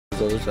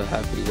was a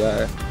happy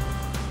guy.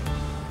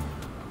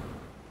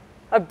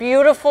 A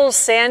beautiful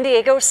San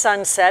Diego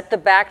sunset, the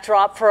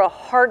backdrop for a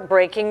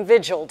heartbreaking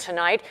vigil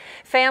tonight.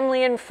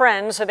 Family and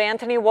friends of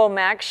Anthony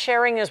Womack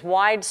sharing his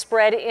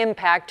widespread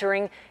impact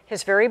during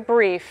his very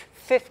brief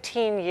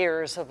 15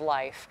 years of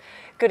life.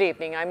 Good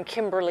evening, I'm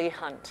Kimberly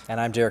Hunt. And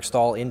I'm Derek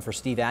Stahl in for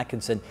Steve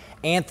Atkinson.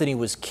 Anthony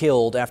was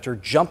killed after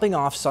jumping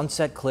off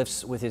Sunset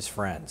Cliffs with his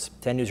friends.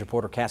 10 News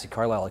reporter Cassie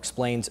Carlisle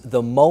explains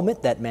the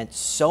moment that meant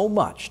so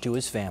much to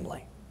his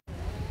family.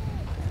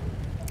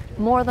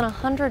 More than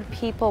 100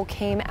 people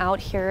came out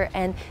here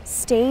and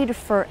stayed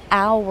for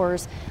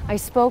hours. I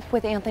spoke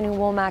with Anthony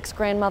Womack's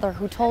grandmother,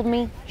 who told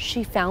me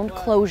she found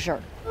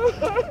closure.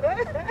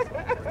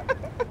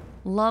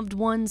 Loved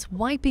ones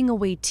wiping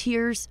away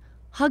tears,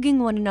 hugging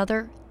one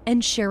another,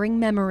 and sharing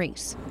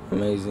memories.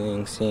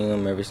 Amazing seeing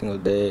him every single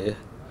day,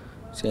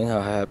 seeing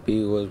how happy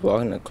he was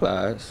walking to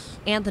class.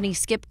 Anthony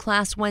skipped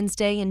class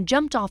Wednesday and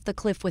jumped off the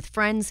cliff with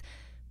friends,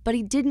 but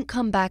he didn't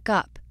come back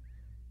up.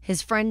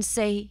 His friends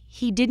say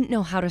he didn't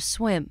know how to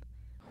swim.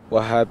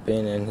 What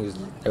happened? And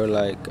they were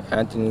like,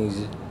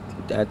 Anthony's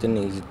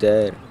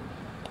dead.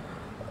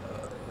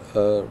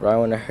 Right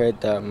when I heard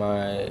that,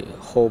 my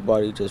whole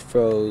body just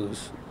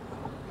froze.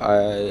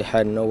 I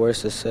had no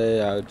words to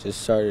say. I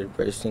just started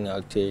bursting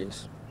out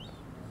tears.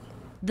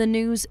 The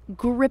news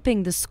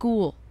gripping the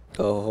school.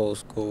 The whole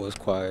school was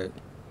quiet.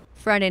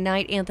 Friday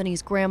night,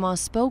 Anthony's grandma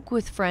spoke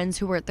with friends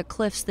who were at the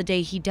cliffs the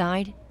day he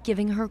died,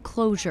 giving her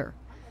closure.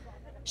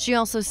 She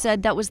also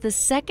said that was the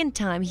second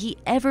time he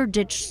ever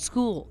ditched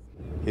school.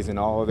 He's in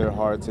all of their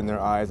hearts and their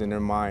eyes and their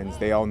minds.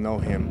 They all know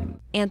him.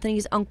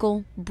 Anthony's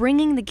uncle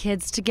bringing the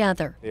kids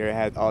together. They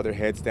had all their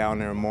heads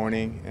down in the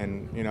morning,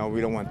 and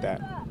we don't want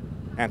that.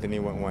 Anthony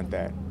wouldn't want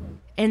that.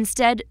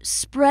 Instead,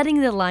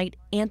 spreading the light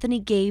Anthony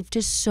gave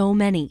to so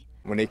many.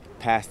 When they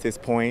passed this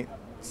point,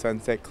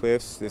 Sunset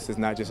Cliffs, this is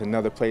not just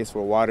another place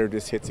where water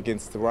just hits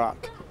against the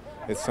rock.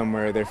 It's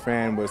somewhere their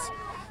friend was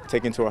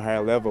taken to a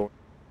higher level.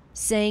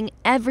 Saying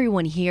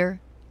everyone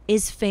here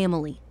is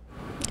family.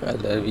 I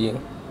love you,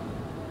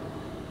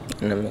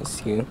 and I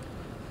miss you.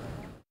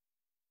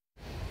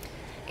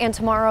 And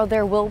tomorrow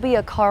there will be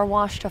a car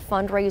wash to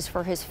fundraise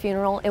for his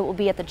funeral. It will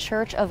be at the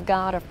Church of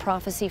God of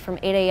Prophecy from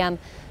 8 a.m.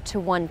 to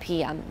 1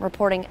 p.m.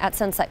 Reporting at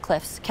Sunset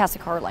Cliffs, Cassie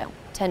Carlisle,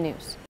 10 News.